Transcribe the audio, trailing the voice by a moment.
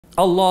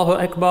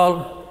الله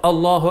أكبر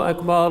الله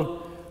أكبر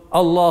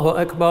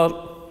الله أكبر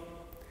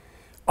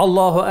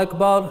الله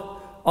أكبر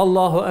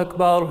الله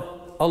أكبر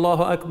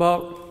الله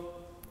أكبر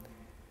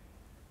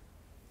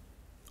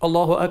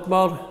الله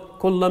أكبر.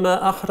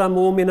 كلما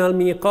أحرموا من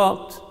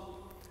الميقات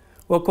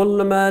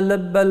وكلما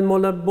لبى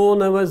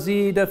الملبون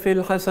وزيد في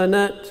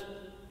الحسنات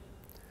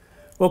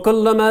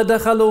وكلما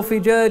دخلوا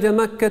فجاج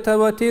مكة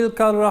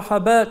وتلك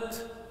الرحبات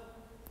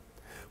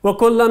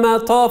وكلما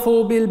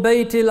طافوا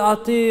بالبيت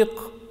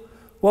العتيق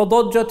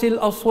وضجت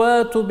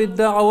الأصوات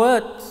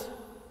بالدعوات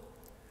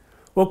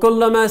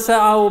وكلما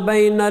سعوا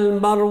بين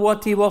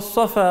المروة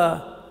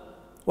والصفا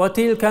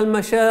وتلك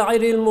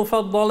المشاعر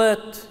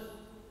المفضلات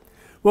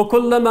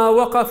وكلما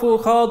وقفوا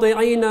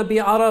خاضعين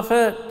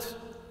بعرفات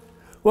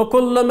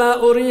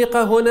وكلما أريق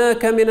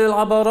هناك من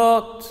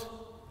العبرات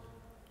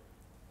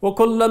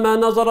وكلما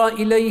نظر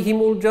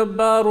إليهم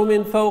الجبار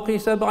من فوق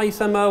 7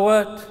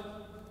 سماوات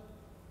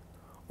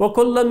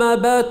وكلما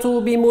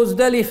باتوا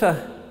بمزدلفة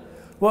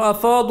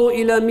وأفاضوا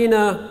إلى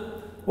منى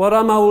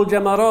ورموا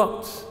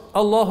الجمرات.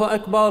 الله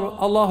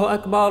أكبر الله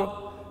أكبر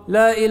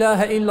لا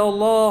إله إلا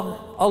الله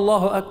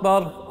الله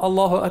أكبر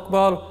الله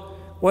أكبر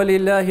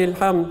ولله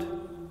الحمد.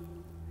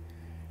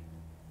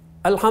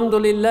 الحمد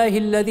لله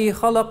الذي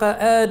خلق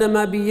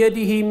آدم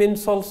بيده من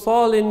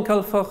صلصال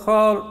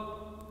كالفخار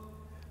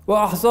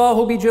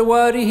وأحظاه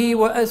بجواره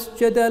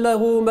وأسجد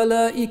له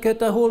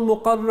ملائكته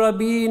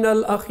المقربين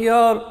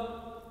الأخيار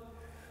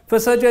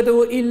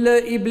فسجدوا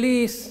إلا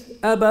إبليس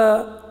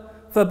أبى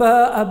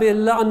فباء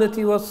باللعنة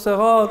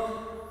والصغار.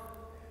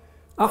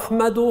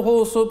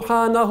 أحمده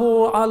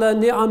سبحانه على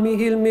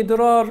نعمه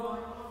المدرار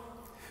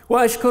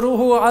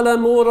وأشكره على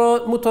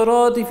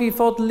مترادف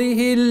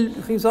فضله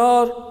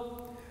الخزار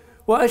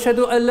وأشهد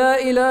أن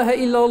لا إله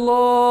إلا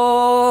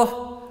الله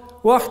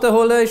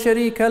وحده لا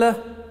شريك له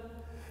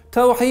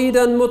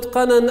توحيدا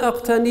متقنا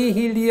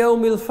أقتنيه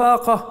ليوم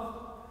الفاقة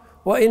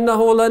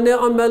وإنه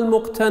لنعم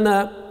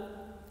المقتنى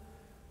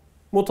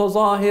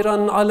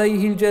متظاهرا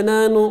عليه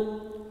الجنان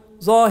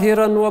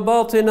ظاهرا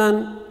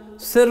وباطنا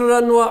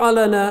سرا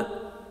وعلنا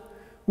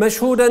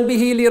مشهودا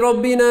به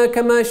لربنا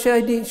كما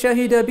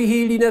شهد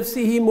به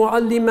لنفسه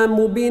معلما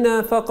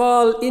مبينا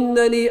فقال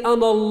إنني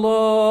أنا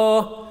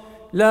الله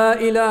لا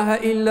إله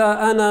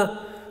إلا أنا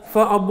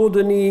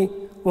فاعبدني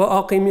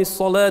وأقم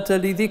الصلاة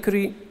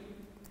لذكري.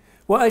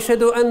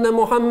 وأشهد أن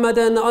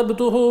محمدا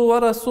عبده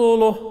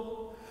ورسوله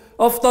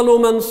أفضل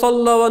من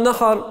صلى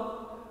ونحر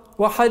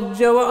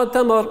وحج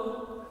واعتمر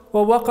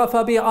ووقف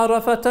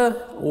بعرفة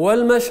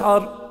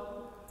والمشعر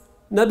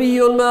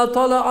نبي ما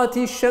طلعت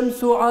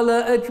الشمس على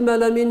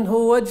أجمل منه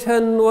وجها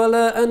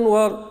ولا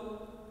أنور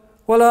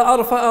ولا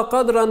أرفع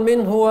قدرا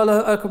منه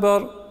ولا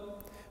أكبر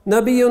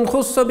نبي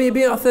خص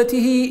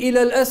ببعثته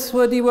إلى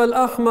الأسود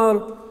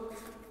والأحمر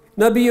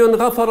نبي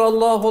غفر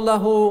الله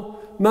له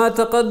ما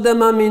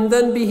تقدم من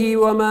ذنبه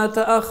وما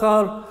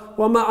تأخر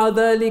ومع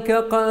ذلك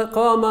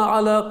قام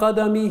على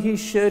قدمه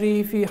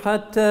الشريف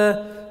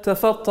حتى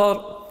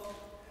تفطر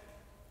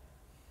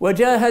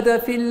وجاهد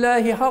في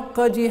الله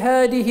حق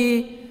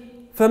جهاده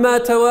فما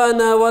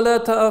توانى ولا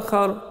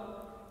تأخر.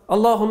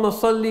 اللهم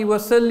صل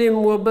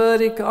وسلم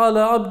وبارك على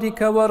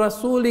عبدك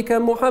ورسولك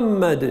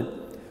محمد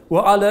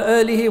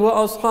وعلى آله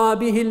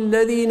وأصحابه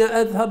الذين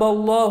أذهب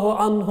الله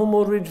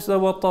عنهم الرجس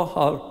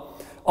والطهر.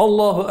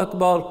 الله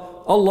أكبر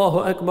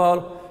الله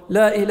أكبر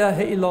لا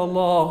إله إلا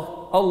الله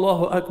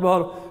الله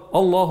أكبر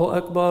الله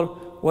أكبر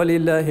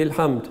ولله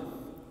الحمد.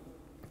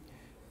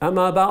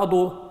 أما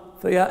بعد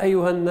فيا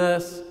أيها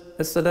الناس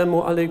السلام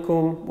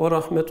عليكم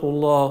ورحمة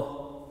الله.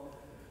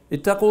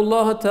 اتقوا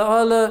الله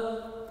تعالى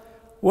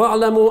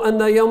واعلموا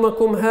أن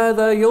يومكم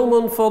هذا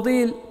يوم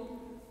فضيل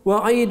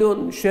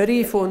وعيد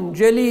شريف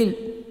جليل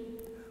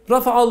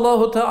رفع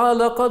الله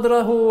تعالى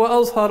قدره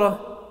وأظهره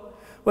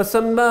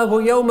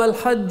وسماه يوم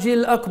الحج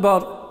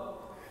الأكبر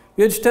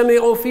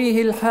يجتمع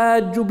فيه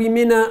الحاج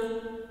بمنى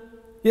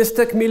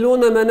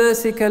يستكملون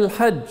مناسك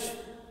الحج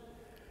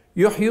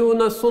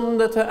يحيون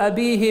سنة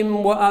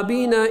أبيهم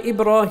وأبينا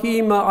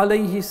إبراهيم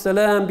عليه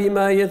السلام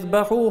بما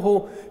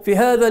يذبحوه في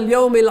هذا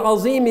اليوم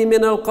العظيم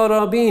من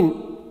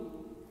القرابين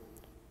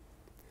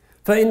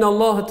فإن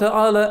الله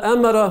تعالى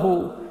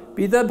أمره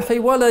بذبح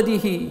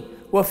ولده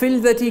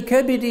وفلذة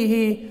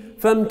كبده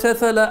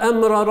فامتثل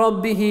أمر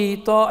ربه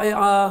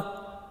طائعا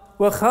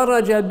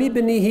وخرج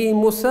بابنه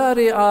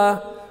مسارعا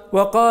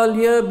وقال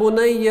يا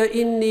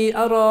بني إني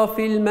أرى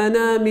في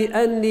المنام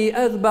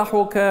أني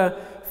أذبحك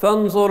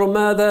فانظر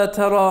ماذا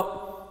ترى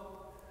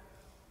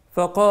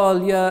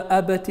فقال يا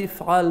أبت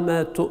افعل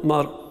ما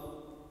تؤمر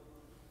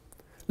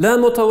لا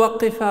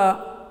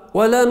متوقفا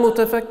ولا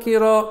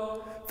متفكرا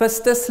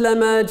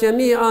فاستسلما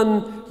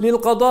جميعا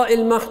للقضاء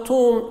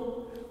المحتوم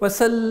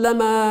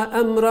وسلما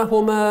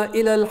أمرهما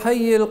إلى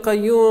الحي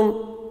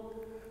القيوم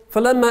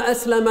فلما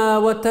أسلما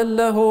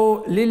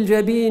وتله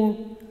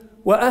للجبين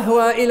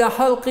وأهوى إلى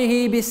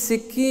حلقه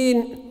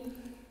بالسكين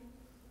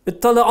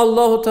اطلع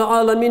الله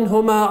تعالى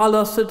منهما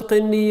على صدق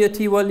النية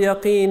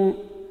واليقين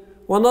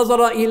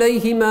ونظر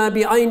إليهما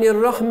بعين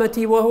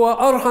الرحمة وهو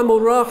أرحم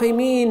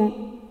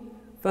الراحمين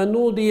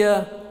فنودي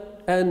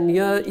أن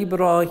يا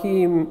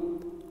إبراهيم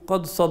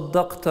قد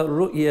صدقت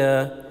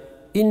الرؤيا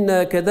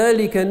إنا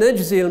كذلك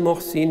نجزي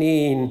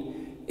المحسنين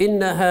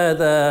إن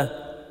هذا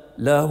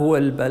لهو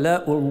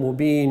البلاء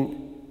المبين.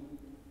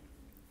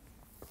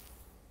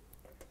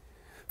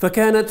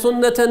 فكانت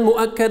سنة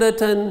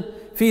مؤكدة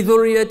في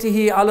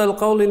ذريته على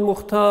القول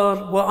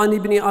المختار. وعن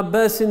ابن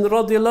عباس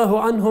رضي الله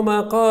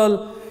عنهما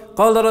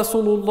قال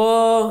رسول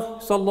الله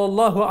صلى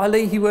الله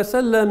عليه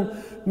وسلم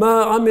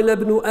ما عمل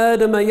ابن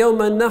آدم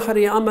يوم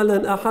النحر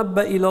عملا أحب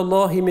إلى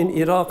الله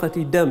من إراقة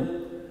الدم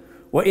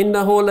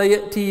وإنه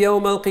ليأتي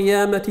يوم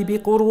القيامة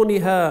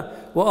بقرونها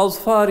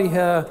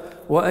وأظفارها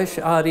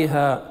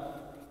وأشعارها.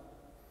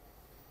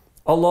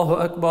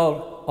 الله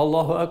أكبر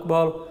الله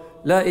أكبر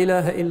لا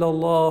إله إلا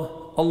الله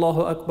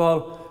الله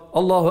أكبر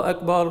الله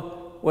أكبر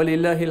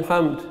ولله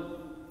الحمد.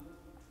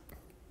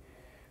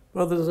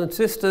 Brothers and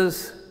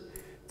sisters,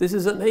 this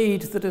is an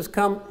Eid that has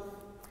come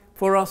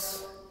for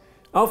us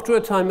after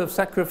a time of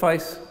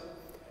sacrifice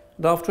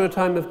and after a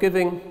time of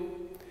giving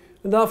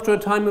and after a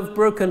time of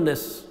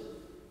brokenness.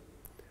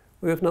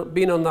 We have not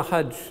been on the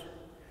Hajj.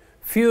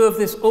 Few of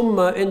this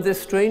ummah in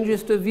this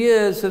strangest of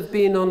years have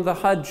been on the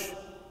Hajj,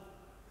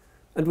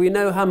 and we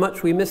know how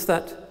much we miss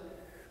that.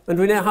 And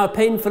we know how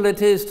painful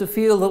it is to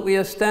feel that we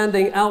are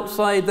standing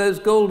outside those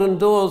golden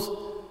doors,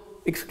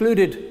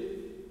 excluded.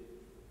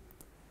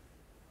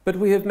 But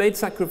we have made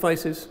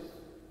sacrifices.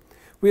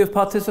 We have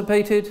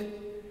participated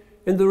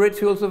in the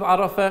rituals of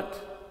Arafat.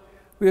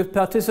 We have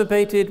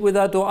participated with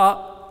our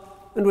dua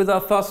and with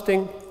our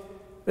fasting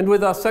and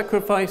with our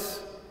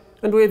sacrifice,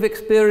 and we have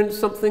experienced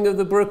something of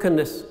the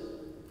brokenness.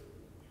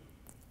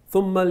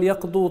 ثُمَّ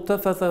لْيَقْضُوا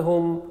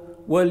تَفَثَهُمْ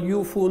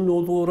وَلْيُوفُوا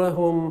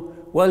نُذُورَهُمْ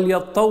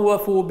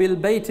وَلْيَطَّوَّفُوا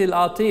بِالْبَيْتِ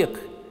الْعَتِيقِ.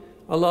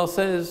 Allah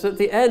says at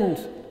the end,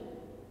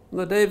 on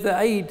the day of the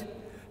Eid,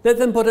 let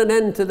them put an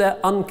end to their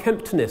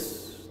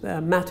unkemptness,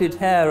 their matted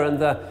hair and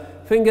their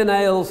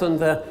fingernails and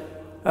their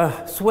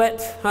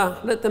sweat.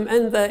 Let them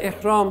end their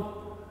ihram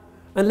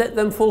and let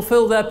them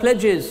fulfill their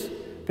pledges,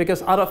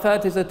 because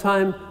Arafat is a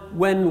time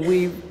when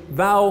we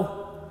vow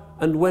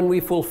and when we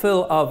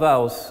fulfill our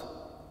vows.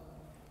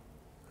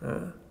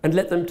 And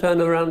let them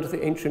turn around to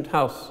the ancient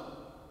house.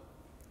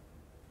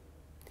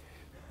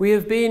 We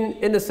have been,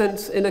 in a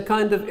sense, in a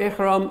kind of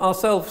ihram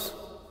ourselves.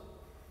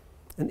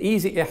 An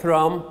easy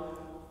ihram,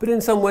 but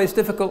in some ways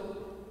difficult.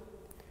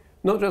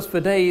 Not just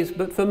for days,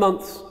 but for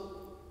months.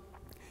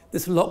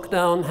 This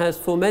lockdown has,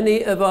 for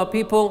many of our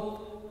people,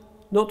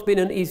 not been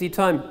an easy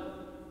time.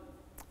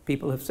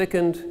 People have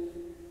sickened,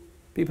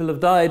 people have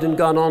died and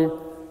gone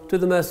on to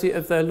the mercy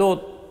of their Lord.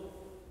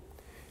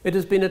 It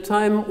has been a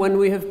time when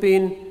we have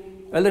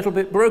been a little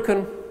bit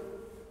broken,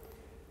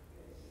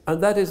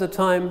 and that is a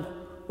time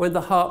when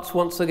the hearts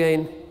once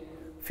again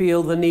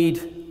feel the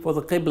need for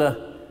the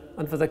Qibla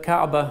and for the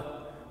Kaaba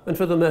and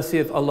for the mercy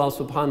of Allah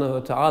subhanahu wa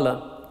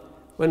ta'ala,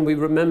 when we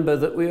remember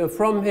that we are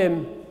from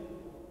Him.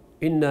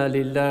 Inna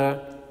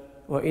lillah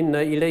wa inna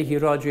ilayhi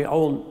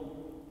raji'un.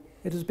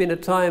 It has been a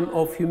time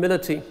of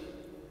humility,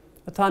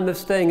 a time of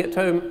staying at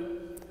home,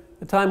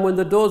 a time when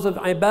the doors of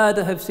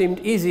ibadah have seemed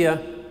easier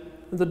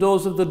and the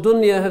doors of the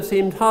dunya have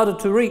seemed harder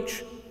to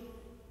reach.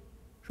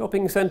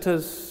 Shopping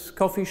centres,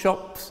 coffee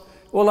shops,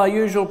 all our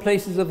usual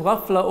places of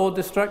ghafla or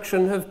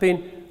distraction have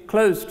been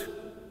closed.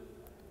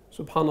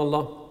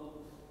 Subhanallah.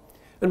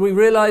 And we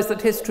realize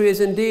that history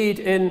is indeed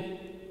in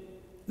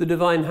the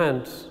divine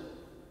hands.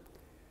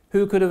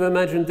 Who could have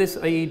imagined this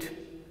Eid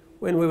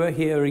when we were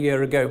here a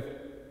year ago?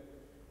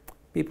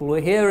 People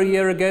were here a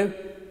year ago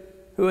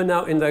who are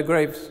now in their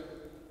graves.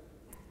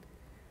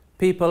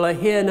 People are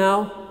here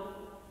now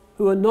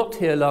who were not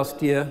here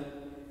last year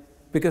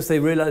because they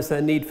realize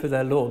their need for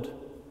their Lord.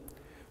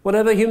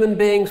 Whatever human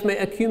beings may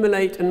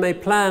accumulate and may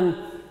plan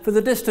for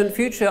the distant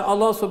future,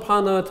 Allah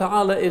subhanahu wa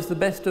ta'ala is the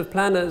best of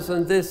planners,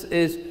 and this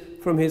is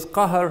from His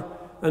qahar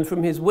and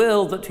from His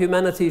will that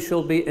humanity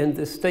shall be in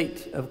this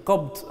state of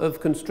qabd,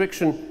 of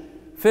constriction,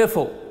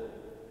 fearful.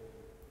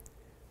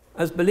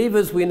 As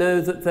believers, we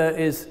know that there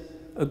is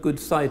a good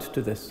side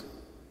to this.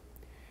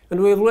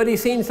 And we've already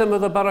seen some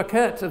of the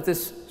barakat of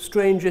this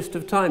strangest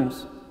of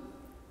times.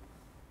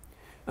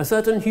 A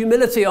certain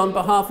humility on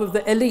behalf of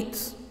the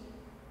elites.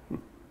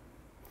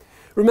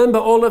 Remember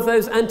all of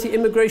those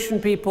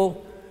anti-immigration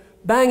people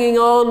banging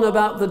on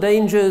about the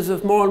dangers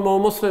of more and more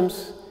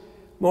Muslims,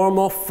 more and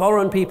more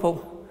foreign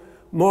people,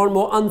 more and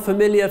more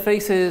unfamiliar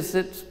faces.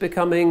 It's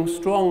becoming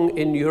strong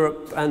in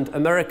Europe and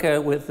America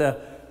with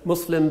the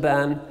Muslim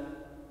ban.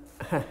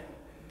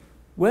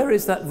 Where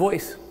is that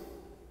voice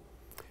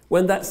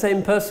when that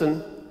same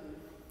person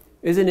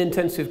is in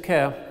intensive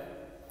care,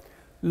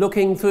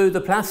 looking through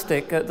the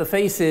plastic at the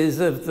faces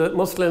of the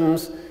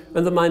Muslims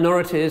and the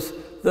minorities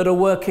that are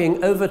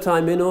working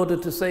overtime in order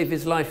to save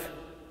his life?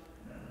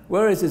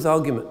 Where is his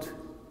argument?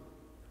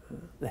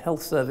 The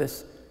health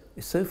service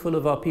is so full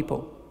of our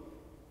people.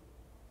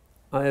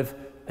 I have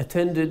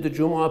attended the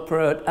Jumu'ah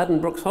prayer at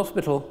Addenbrooke's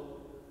Hospital.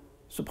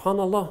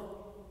 Subhanallah,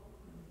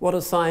 what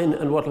a sign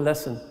and what a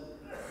lesson.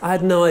 I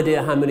had no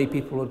idea how many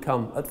people would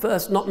come. At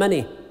first, not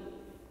many.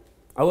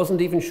 I wasn't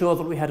even sure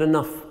that we had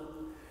enough.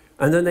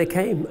 And then they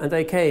came, and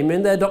they came,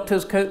 in their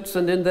doctor's coats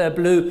and in their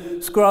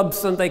blue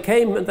scrubs, and they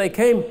came, and they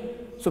came.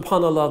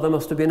 SubhanAllah, there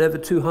must have been over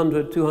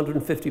 200,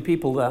 250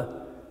 people there.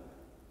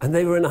 And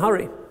they were in a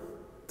hurry.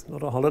 It's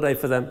not a holiday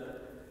for them.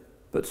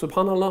 But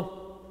SubhanAllah,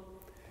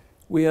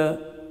 we are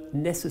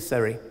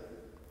necessary.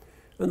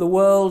 And the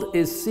world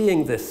is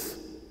seeing this.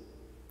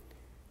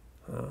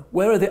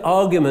 Where are the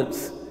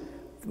arguments?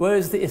 Where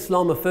is the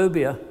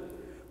Islamophobia?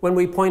 When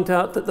we point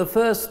out that the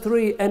first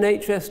 3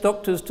 NHS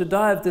doctors to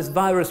die of this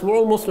virus were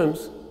all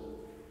Muslims.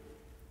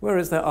 Where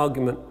is their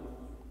argument?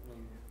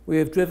 We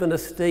have driven a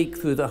stake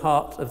through the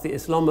heart of the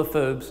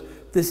Islamophobes.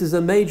 This is a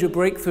major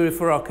breakthrough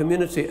for our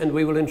community, and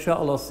we will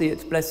inshallah see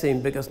its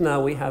blessing, because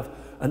now we have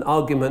an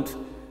argument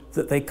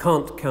that they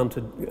can't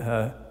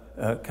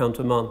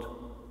countermand.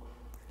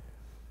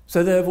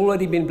 So there have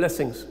already been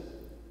blessings.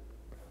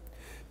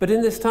 But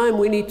in this time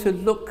we need to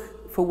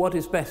look for what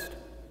is best.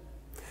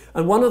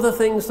 And one of the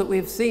things that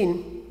we've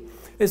seen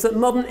is that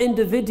modern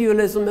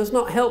individualism has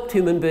not helped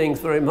human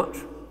beings very much.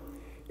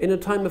 In a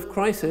time of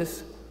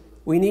crisis,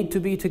 we need to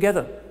be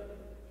together.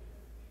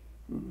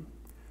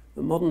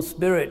 The modern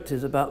spirit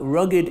is about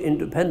rugged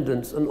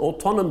independence and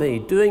autonomy,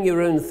 doing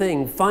your own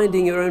thing,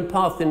 finding your own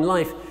path in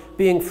life,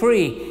 being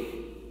free.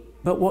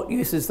 But what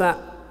use is that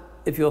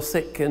if you're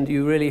sick and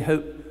you really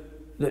hope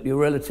that your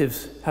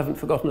relatives haven't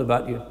forgotten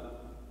about you,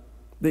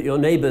 that your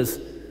neighbours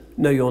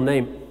know your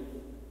name?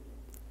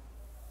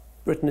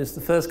 Britain is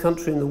the first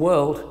country in the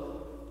world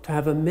to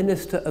have a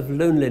minister of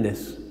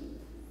loneliness.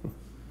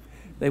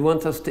 They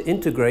want us to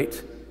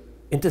integrate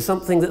into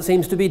something that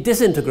seems to be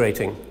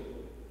disintegrating.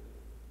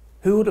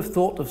 Who would have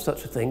thought of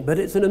such a thing? But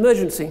it's an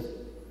emergency.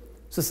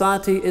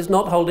 Society is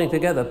not holding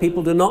together.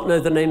 People do not know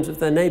the names of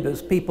their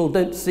neighbours. People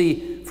don't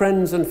see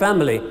friends and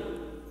family.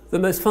 The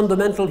most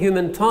fundamental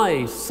human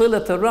ties,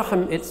 silat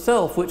ar-rahim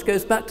itself, which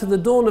goes back to the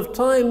dawn of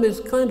time,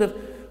 is kind of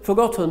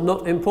forgotten,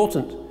 not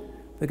important,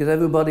 because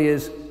everybody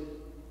is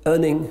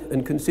earning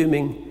and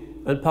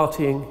consuming and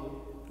partying,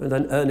 and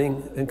then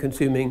earning and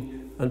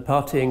consuming and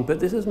partying. But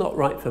this is not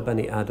right for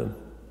Bani Adam.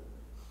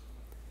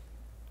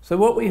 So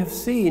what we have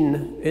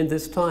seen in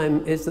this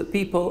time is that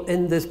people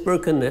in this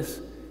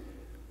brokenness,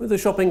 with the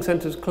shopping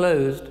centres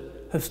closed,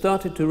 have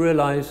started to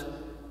realise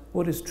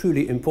what is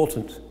truly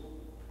important.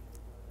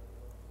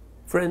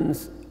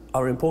 Friends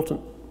are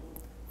important.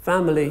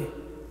 Family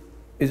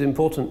is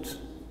important.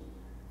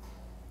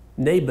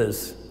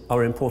 Neighbours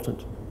are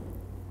important.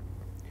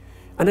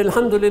 And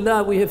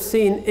alhamdulillah, we have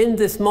seen in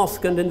this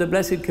mosque and in the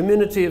blessed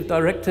community of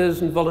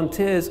directors and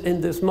volunteers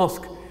in this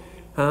mosque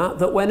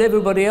that when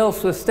everybody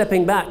else was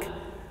stepping back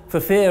for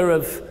fear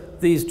of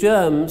these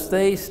germs,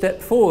 they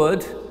stepped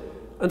forward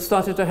and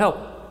started to help.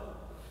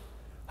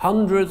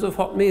 Hundreds of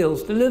hot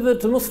meals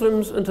delivered to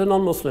Muslims and to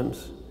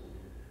non-Muslims,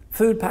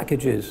 food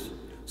packages,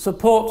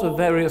 support of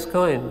various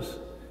kinds,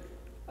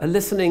 a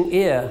listening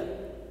ear.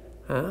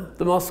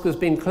 The mosque has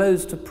been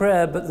closed to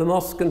prayer, but the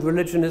mosque and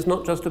religion is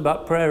not just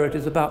about prayer, it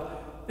is about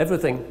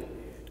everything.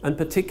 And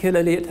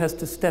particularly it has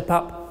to step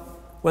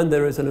up when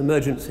there is an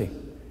emergency.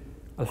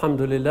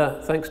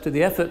 Alhamdulillah, thanks to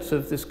the efforts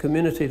of this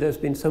community, there's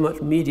been so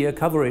much media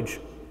coverage.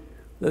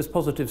 Those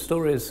positive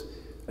stories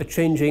are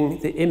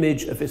changing the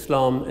image of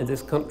Islam in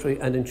this country,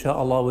 and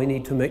inshallah we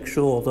need to make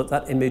sure that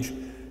that image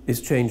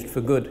is changed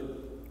for good.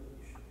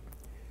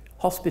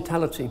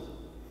 Hospitality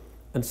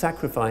and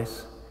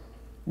sacrifice,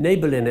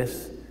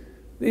 neighbourliness,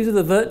 these are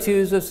the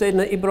virtues of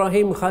Sayyidina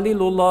Ibrahim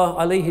Khalilullah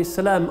alayhi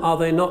salam, are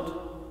they not?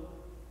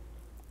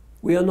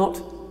 We are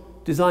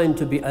not designed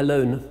to be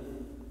alone.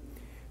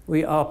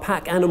 We are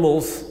pack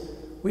animals.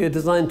 We are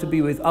designed to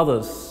be with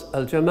others.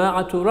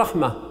 Al-jama'atu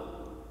rahmah,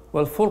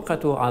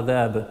 wal-furqatu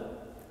adhab.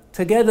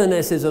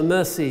 Togetherness is a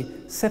mercy,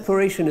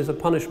 separation is a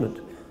punishment.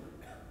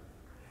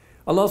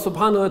 Allah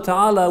subhanahu wa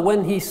ta'ala,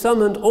 when He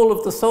summoned all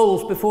of the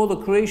souls before the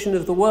creation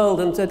of the world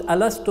and said,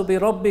 Alastu bi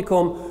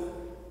rabbikum,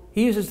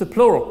 He uses the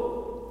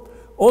plural.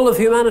 All of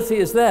humanity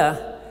is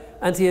there,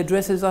 and He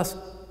addresses us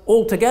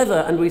all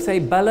together, and we say,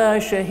 Bala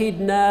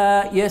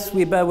shahidna, yes,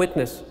 we bear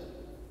witness.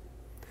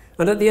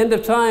 And at the end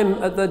of time,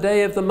 at the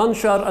day of the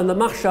manshar and the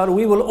mahshar,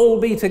 we will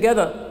all be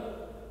together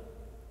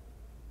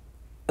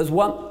as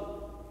one.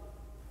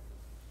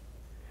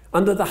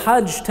 Under the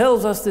Hajj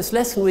tells us this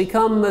lesson. We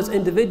come as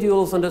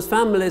individuals and as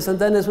families, and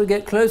then as we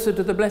get closer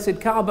to the blessed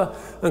Kaaba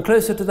and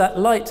closer to that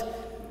light,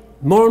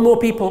 more and more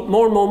people,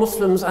 more and more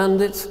Muslims, and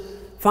it's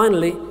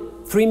finally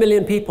 3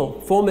 million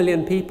people, 4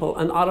 million people,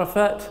 and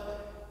Arafat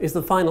is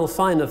the final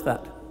sign of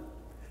that.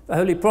 The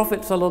Holy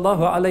Prophet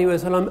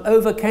ﷺ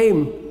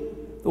overcame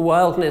the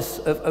wildness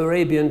of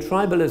Arabian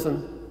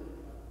tribalism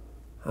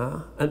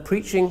and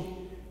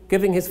preaching,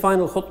 giving his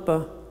final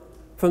khutbah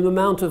from the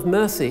Mount of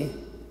Mercy,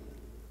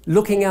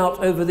 looking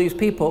out over these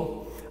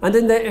people, and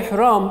in their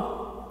ihram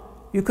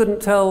you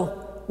couldn't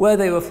tell where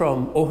they were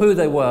from or who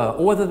they were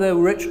or whether they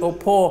were rich or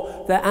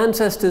poor. Their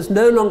ancestors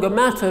no longer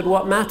mattered.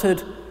 What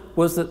mattered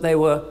was that they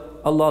were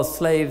Allah's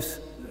slaves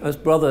as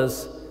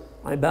brothers.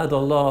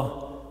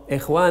 Ibadallah,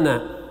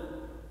 ikhwana.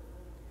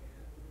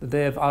 The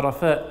day of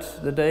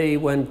Arafat, the day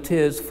when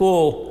tears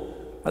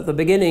fall At the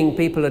beginning,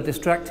 people are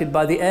distracted.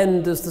 By the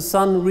end, as the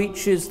sun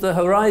reaches the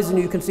horizon,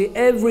 you can see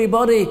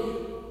everybody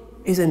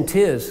is in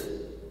tears.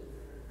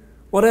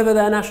 Whatever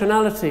their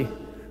nationality,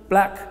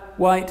 black,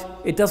 white,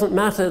 it doesn't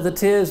matter. The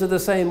tears are the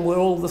same. We're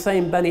all the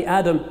same Bani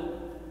Adam.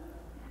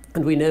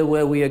 And we know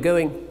where we are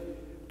going,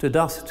 to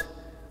dust,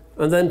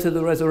 and then to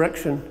the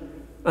resurrection.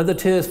 And the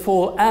tears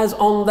fall as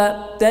on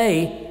that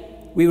day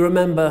we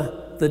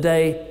remember the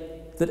day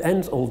that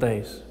ends all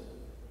days.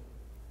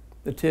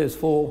 The tears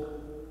fall,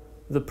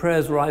 the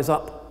prayers rise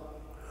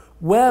up.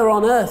 Where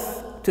on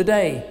earth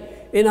today,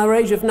 in our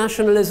age of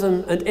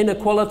nationalism and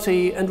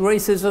inequality and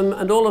racism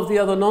and all of the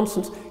other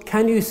nonsense,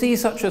 can you see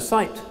such a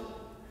sight?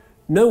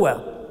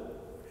 Nowhere.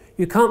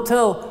 You can't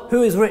tell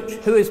who is rich,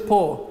 who is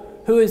poor,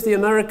 who is the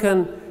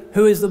American,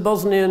 who is the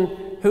Bosnian,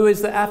 who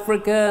is the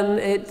African.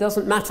 It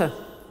doesn't matter.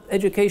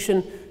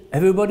 Education,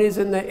 everybody's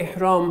in their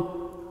ihram.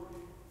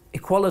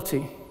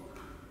 Equality.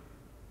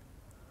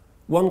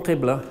 One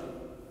Qibla,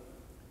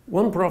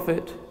 one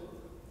Prophet,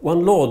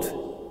 one Lord.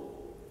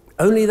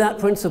 Only that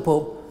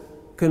principle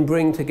can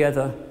bring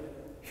together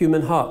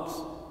human hearts.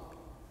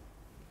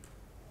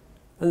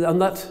 And on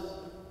that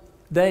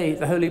day,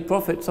 the Holy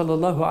Prophet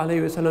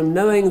ﷺ,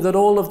 knowing that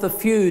all of the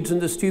feuds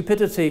and the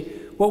stupidity,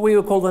 what we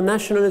would call the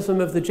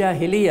nationalism of the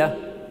Jahiliyyah,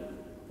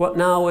 what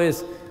now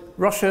is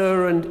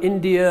Russia and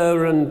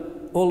India and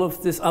all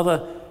of this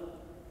other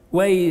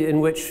way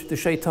in which the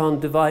shaitan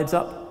divides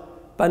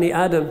up Bani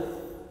Adam.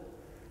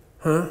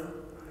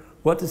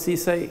 What does he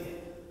say?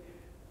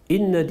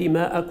 Inna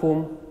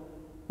dima'akum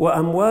wa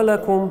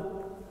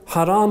amwalakum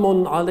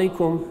haramun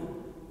alaykum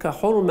ka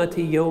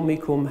hurmati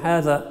yawmikum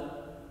hadha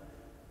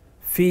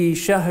fi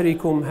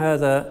shahrikum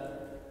hadha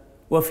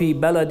wa fi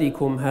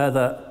baladikum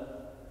hadha.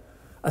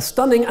 A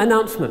stunning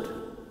announcement.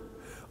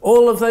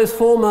 All of those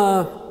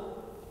former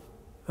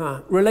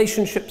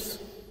relationships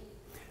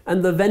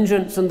and the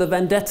vengeance and the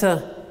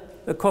vendetta,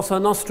 the Cosa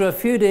Nostra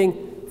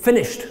feuding,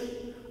 finished.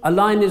 A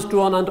line is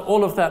drawn under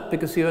all of that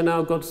because you are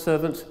now God's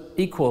servants,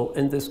 equal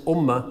in this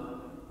ummah,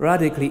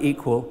 radically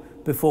equal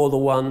before the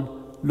one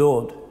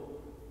Lord.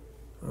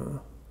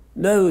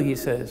 No, he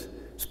says,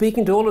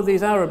 speaking to all of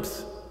these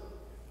Arabs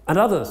and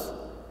others,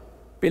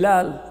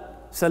 Bilal,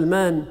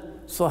 Salman,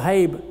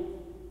 Suhaib,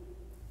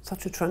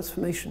 such a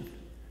transformation.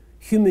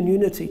 Human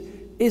unity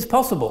is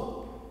possible.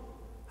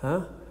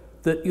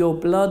 That your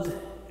blood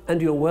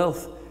and your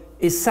wealth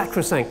is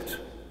sacrosanct.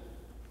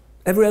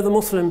 Every other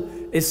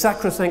Muslim is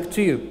sacrosanct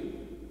to you.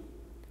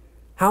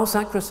 How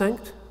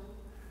sacrosanct?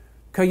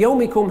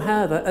 Kayawmikum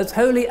hadha, as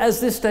holy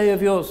as this day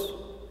of yours,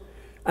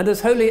 and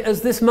as holy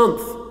as this month,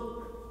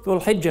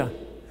 Dhul-Hijjah,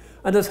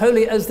 and as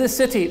holy as this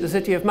city, the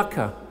city of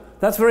Mecca.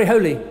 That's very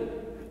holy.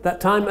 That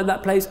time and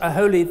that place are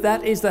holy.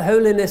 That is the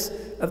holiness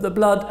of the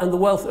blood and the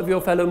wealth of your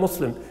fellow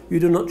Muslim. You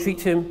do not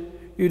cheat him.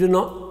 You do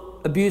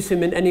not abuse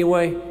him in any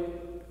way.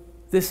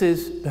 This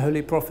is the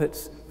Holy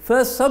Prophet's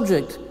first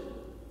subject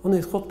on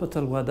his khutbah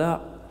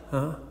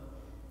al-wada'.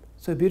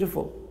 So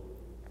beautiful.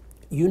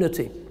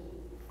 Unity.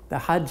 The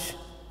Hajj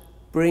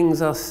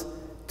brings us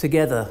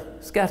together,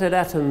 scattered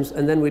atoms,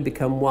 and then we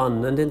become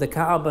one. And in the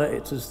Kaaba,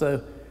 it's as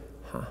though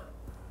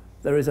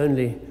there is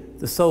only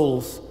the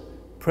souls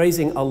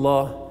praising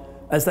Allah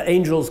as the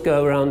angels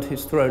go around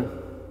his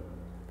throne.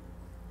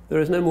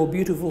 There is no more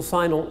beautiful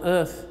sign on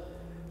earth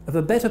of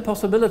a better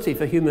possibility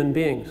for human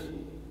beings.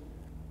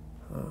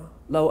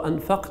 لو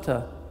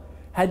أنفقت,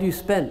 had you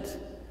spent,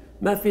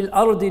 ما في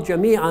الأرض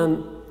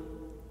جميعا,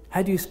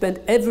 had you spent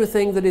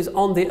everything that is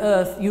on the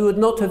earth, you would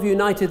not have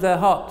united their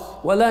hearts.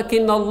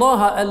 ولكن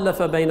الله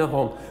ألف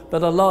بينهم,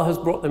 but Allah has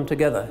brought them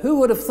together. Who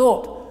would have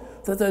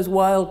thought that those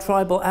wild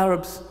tribal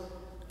Arabs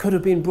could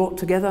have been brought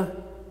together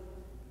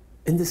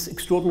in this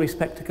extraordinary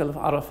spectacle of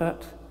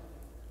Arafat?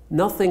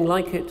 Nothing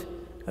like it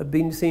had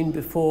been seen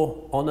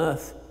before on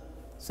earth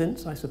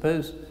since, I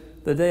suppose,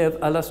 the day of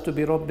Alastu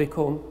bi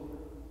Rabbikum,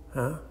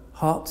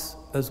 hearts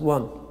as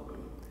one.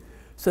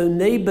 So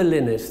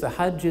neighbourliness, the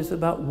Hajj is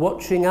about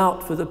watching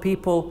out for the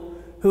people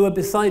who are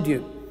beside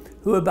you,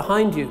 who are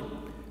behind you,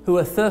 who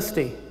are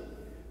thirsty,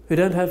 who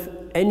don't have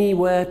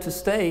anywhere to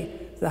stay.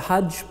 The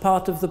Hajj,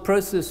 part of the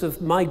process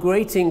of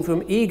migrating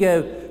from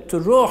ego to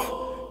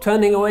ruh,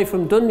 turning away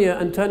from dunya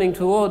and turning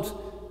towards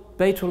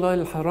Baytullah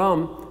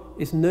al-Haram,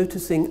 is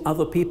noticing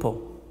other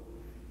people.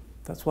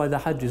 That's why the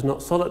Hajj is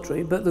not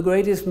solitary, but the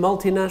greatest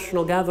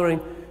multinational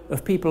gathering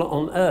of people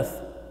on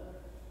earth.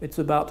 It's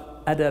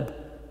about adab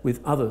with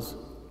others.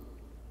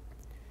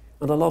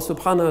 And Allah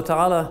subhanahu wa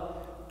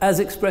ta'ala, as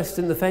expressed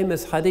in the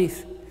famous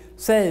hadith,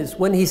 says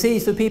when he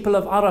sees the people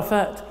of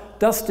Arafat,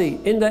 dusty,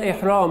 in their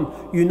ihram,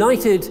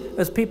 united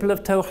as people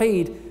of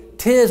Tawheed,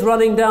 tears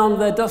running down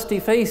their dusty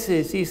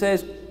faces, he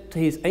says to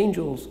his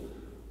angels,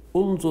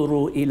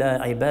 Unzuru ila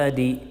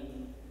ibadi,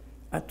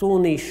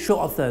 atuni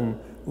shu'athan,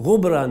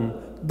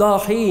 ghubran,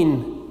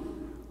 dahin,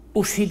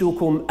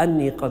 ushidukum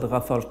anni qad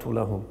ghafartu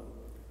lahum.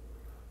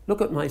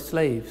 Look at my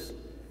slaves.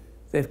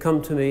 They've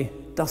come to me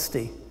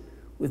dusty,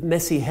 with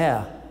messy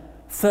hair,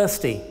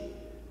 thirsty.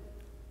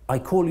 I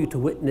call you to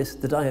witness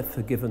that I have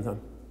forgiven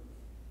them.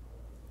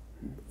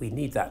 We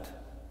need that.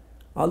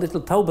 Our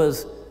little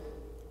tawbahs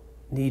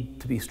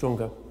need to be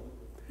stronger.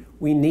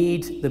 We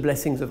need the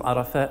blessings of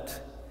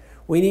Arafat.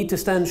 We need to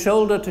stand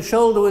shoulder to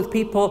shoulder with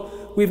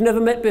people we've never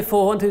met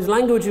before and whose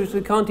languages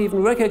we can't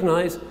even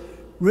recognize,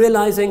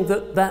 realizing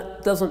that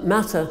that doesn't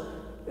matter.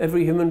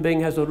 Every human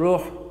being has a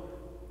ruh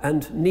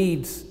and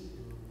needs,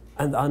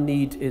 and our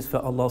need is for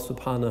Allah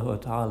subhanahu wa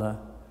ta'ala.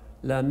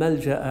 La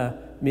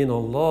malja'a min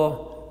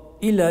Allah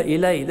illa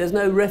ilay. There's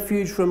no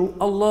refuge from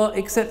Allah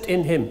except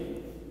in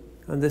Him.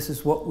 And this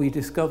is what we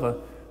discover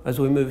as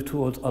we move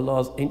towards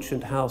Allah's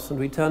ancient house and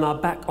we turn our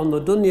back on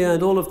the dunya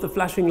and all of the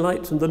flashing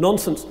lights and the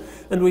nonsense,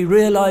 and we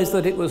realize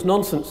that it was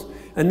nonsense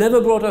and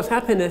never brought us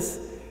happiness.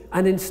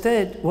 And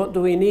instead, what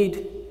do we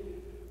need?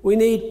 We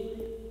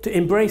need to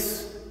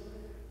embrace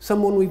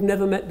someone we've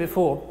never met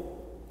before,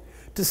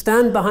 to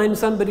stand behind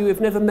somebody we've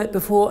never met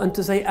before and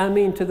to say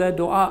Ameen to their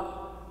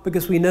dua,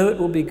 because we know it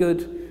will be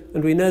good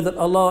and we know that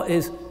Allah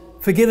is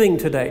forgiving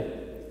today.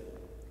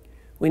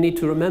 We need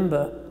to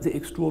remember the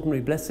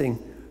extraordinary blessing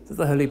that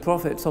the Holy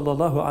Prophet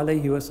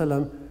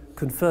ﷺ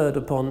conferred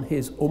upon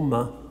his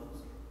ummah,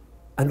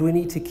 and we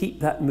need to keep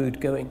that mood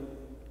going.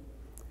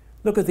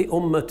 Look at the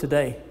ummah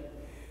today.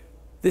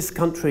 This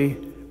country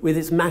with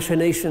its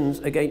machinations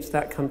against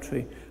that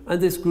country,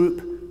 and this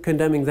group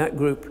condemning that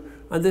group,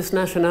 and this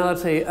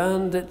nationality,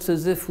 and it's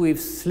as if we've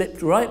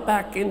slipped right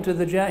back into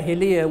the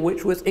Jahiliyyah,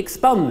 which was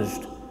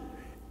expunged,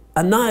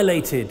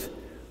 annihilated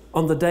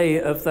on the day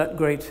of that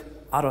great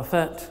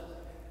Arafat.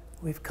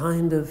 We've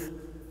kind of,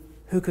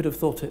 who could have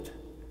thought it?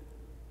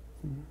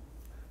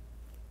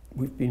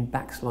 We've been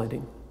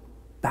backsliding.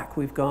 Back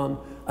we've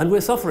gone, and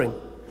we're suffering.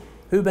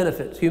 Who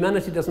benefits?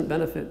 Humanity doesn't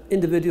benefit.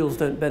 Individuals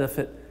don't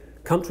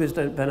benefit. Countries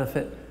don't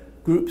benefit.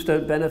 Groups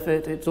don't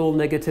benefit. It's all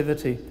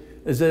negativity.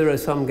 A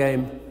zero-sum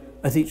game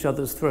at each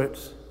other's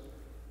throats.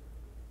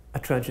 A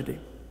tragedy.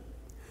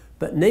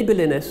 But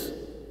neighbourliness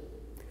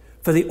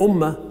for the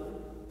ummah,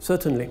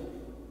 certainly.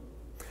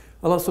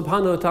 Allah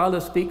subhanahu wa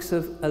ta'ala speaks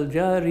of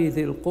al-jari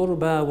dhil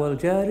qurba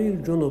wal-jari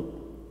al-junub.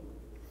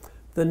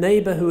 The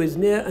neighbour who is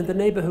near and the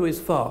neighbour who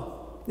is far.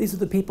 These are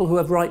the people who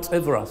have rights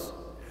over us.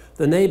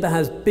 The neighbour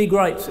has big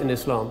rights in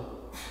Islam.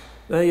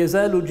 لا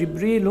يزال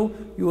جبريل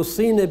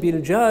يوصينا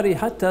بالجار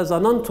حتى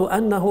ظننت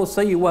أنه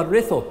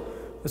سيورثه.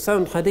 The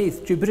sound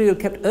hadith, Jibreel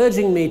kept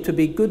urging me to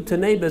be good to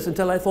neighbours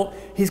until I thought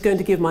he's going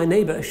to give my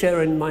neighbour a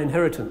share in my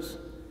inheritance.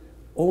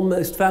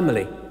 Almost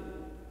family.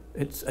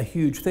 It's a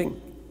huge thing.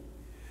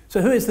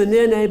 So who is the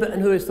near neighbour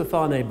and who is the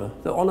far neighbour?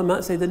 The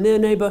ulama say the near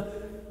neighbour,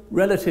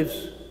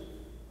 relatives,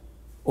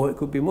 or it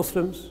could be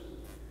Muslims.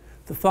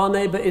 The far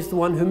neighbour is the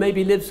one who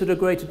maybe lives at a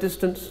greater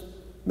distance,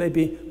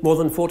 maybe more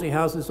than 40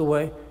 houses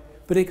away,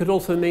 but it could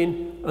also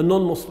mean a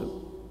non-Muslim.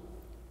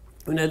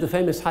 We know the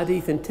famous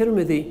hadith in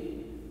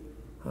Tirmidhi,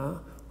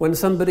 when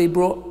somebody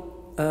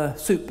brought a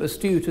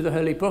stew to the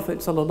Holy Prophet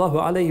sallallahu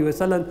alaihi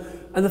wasallam,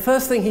 and the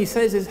first thing he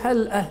says is,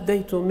 هل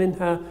أهديت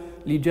منها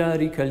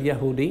لجارك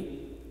اليهودي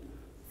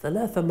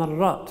ثلاث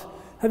مرات.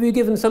 Have you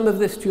given some of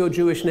this to your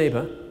Jewish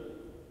neighbour?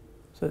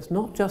 So it's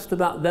not just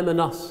about them and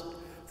us,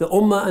 the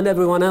ummah and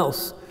everyone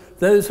else.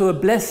 Those who are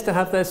blessed to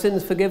have their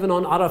sins forgiven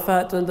on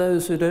Arafat and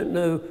those who don't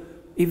know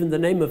even the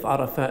name of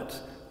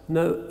Arafat.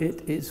 No,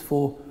 it is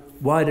for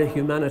wider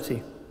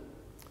humanity,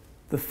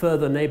 the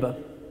further neighbour.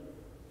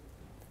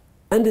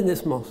 And in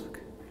this mosque,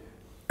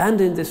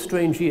 and in this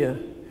strange year,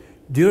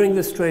 during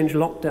this strange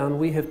lockdown,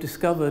 we have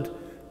discovered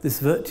this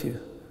virtue,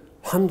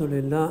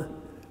 alhamdulillah,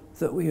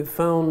 that we have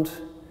found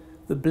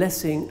the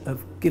blessing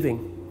of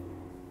giving.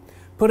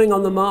 Putting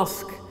on the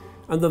mask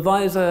and the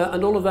visor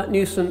and all of that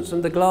nuisance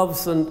and the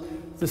gloves and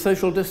the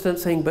social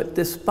distancing, but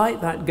despite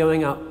that,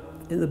 going up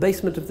in the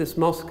basement of this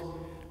mosque,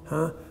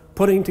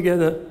 putting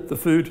together the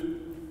food,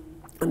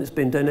 and it's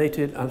been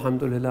donated,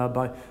 alhamdulillah,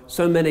 by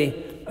so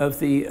many of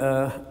the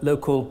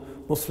local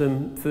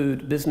Muslim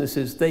food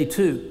businesses. They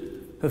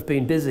too have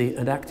been busy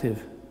and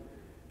active.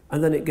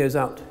 And then it goes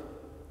out.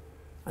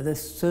 And there's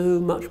so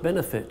much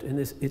benefit in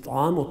this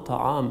it'am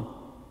al-ta'am,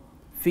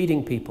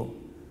 feeding people.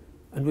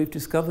 And we've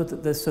discovered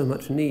that there's so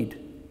much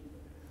need.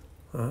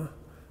 Ahsin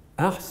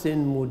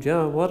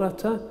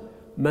mujawarata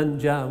man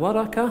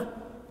jawaraka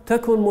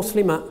takun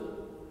muslima.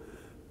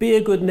 Be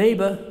a good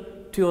neighbour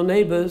to your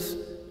neighbours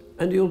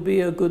and you'll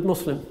be a good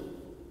Muslim.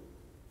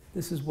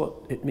 This is what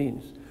it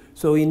means.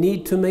 So we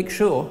need to make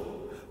sure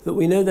that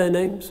we know their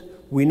names,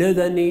 we know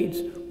their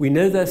needs, we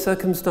know their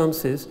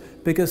circumstances,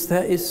 because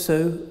there is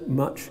so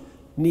much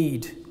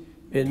need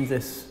in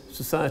this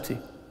society.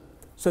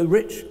 So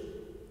rich,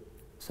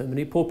 so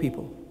many poor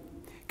people.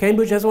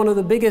 Cambridge has one of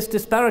the biggest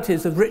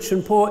disparities of rich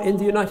and poor in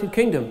the United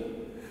Kingdom.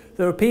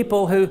 There are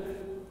people who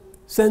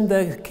send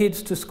their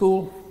kids to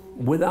school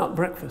without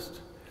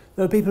breakfast.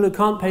 There are people who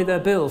can't pay their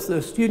bills. There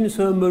are students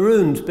who are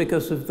marooned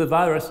because of the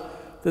virus.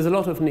 There's a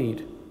lot of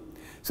need.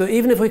 So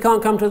even if we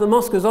can't come to the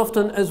mosque as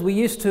often as we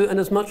used to and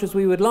as much as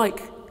we would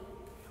like,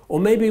 or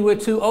maybe we're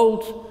too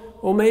old,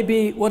 or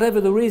maybe whatever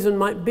the reason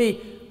might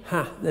be,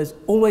 there's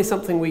always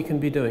something we can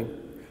be doing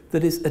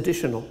that is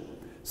additional.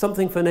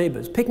 Something for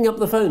neighbours. Picking up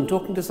the phone,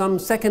 talking to some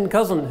second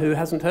cousin who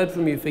hasn't heard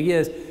from you for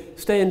years.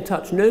 Stay in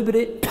touch.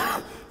 Nobody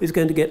is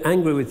going to get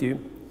angry with you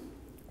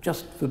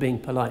just for being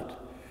polite.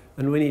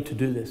 And we need to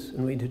do this,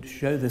 and we need to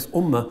show this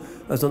ummah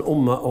as an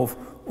ummah of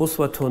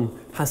uswatun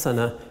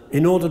hasana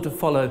in order to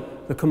follow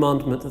the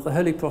commandment that the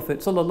Holy Prophet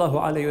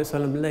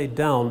ﷺ laid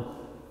down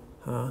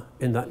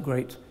in that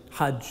great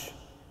Hajj.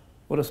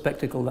 What a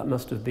spectacle that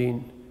must have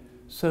been.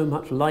 So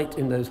much light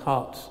in those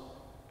hearts,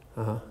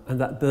 and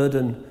that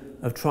burden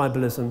of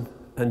tribalism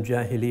and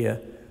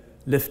jahiliyyah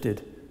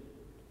lifted.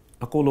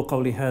 أقول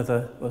قولي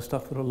هذا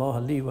وأستغفر الله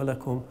لي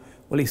ولكم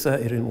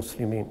ولسائر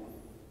المسلمين.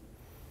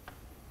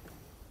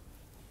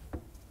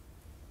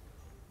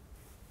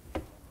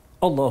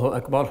 الله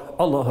أكبر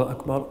الله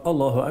أكبر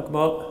الله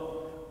أكبر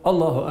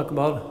الله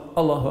أكبر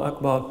الله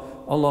أكبر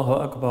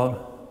الله أكبر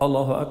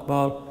الله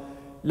أكبر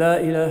لا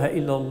إله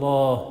إلا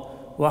الله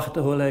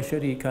وحده لا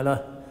شريك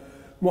له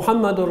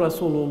محمد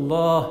رسول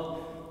الله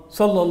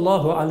صلى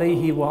الله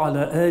عليه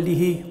وعلى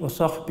آله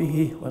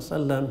وصحبه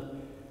وسلم.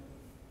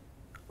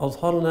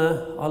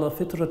 أظهرنا على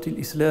فطرة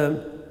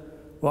الإسلام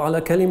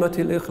وعلى كلمة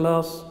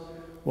الإخلاص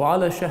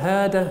وعلى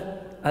شهادة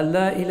أن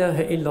لا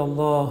إله إلا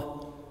الله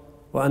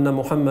وأن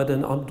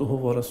محمدًا عبده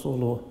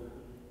ورسوله.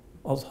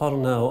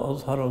 أظهرنا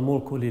وأظهر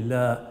الملك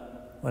لله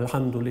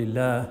والحمد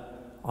لله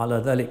على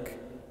ذلك.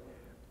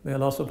 May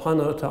Allah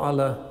subhanahu wa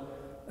ta'ala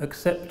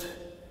accept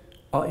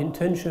our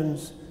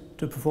intentions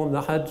to perform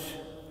the Hajj,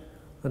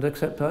 and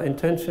accept our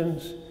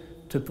intentions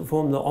to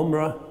perform the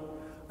Umrah,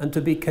 and to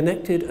be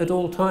connected at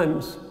all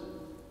times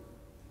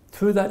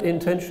through that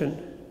intention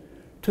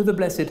to the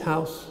blessed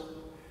house,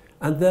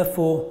 and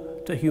therefore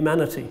to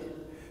humanity,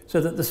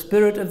 so that the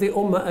spirit of the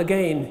Ummah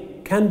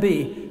again can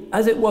be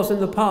as it was in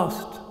the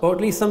past, or at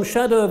least some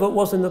shadow of it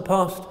was in the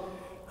past,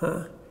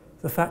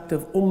 the fact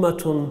of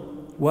Ummatun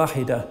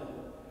Wahida,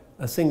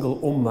 a single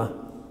Ummah.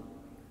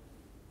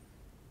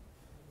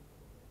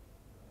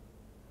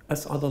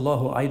 أسعد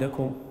الله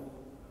عيدكم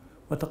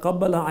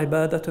وتقبل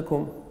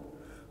عبادتكم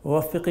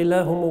ووفق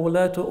الله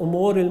مولاة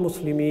أمور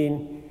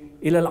المسلمين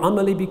إلى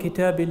العمل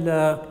بكتاب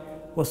الله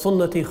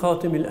وسنة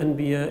خاتم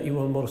الأنبياء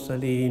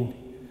والمرسلين.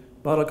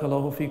 بارك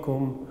الله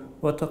فيكم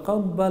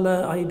وتقبل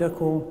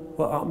عيدكم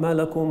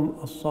وأعمالكم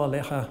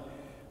الصالحة.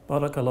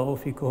 بارك الله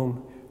فيكم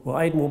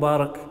وعيد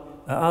مبارك.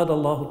 أعاد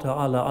الله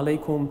تعالى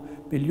عليكم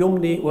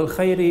باليمن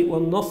والخير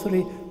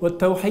والنصر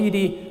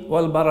والتوحيد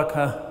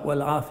والبركة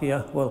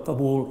والعافية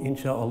والقبول إن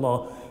شاء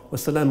الله.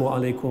 والسلام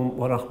عليكم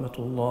ورحمة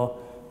الله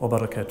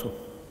وبركاته.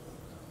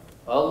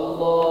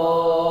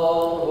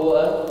 الله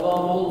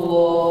أكبر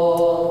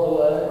الله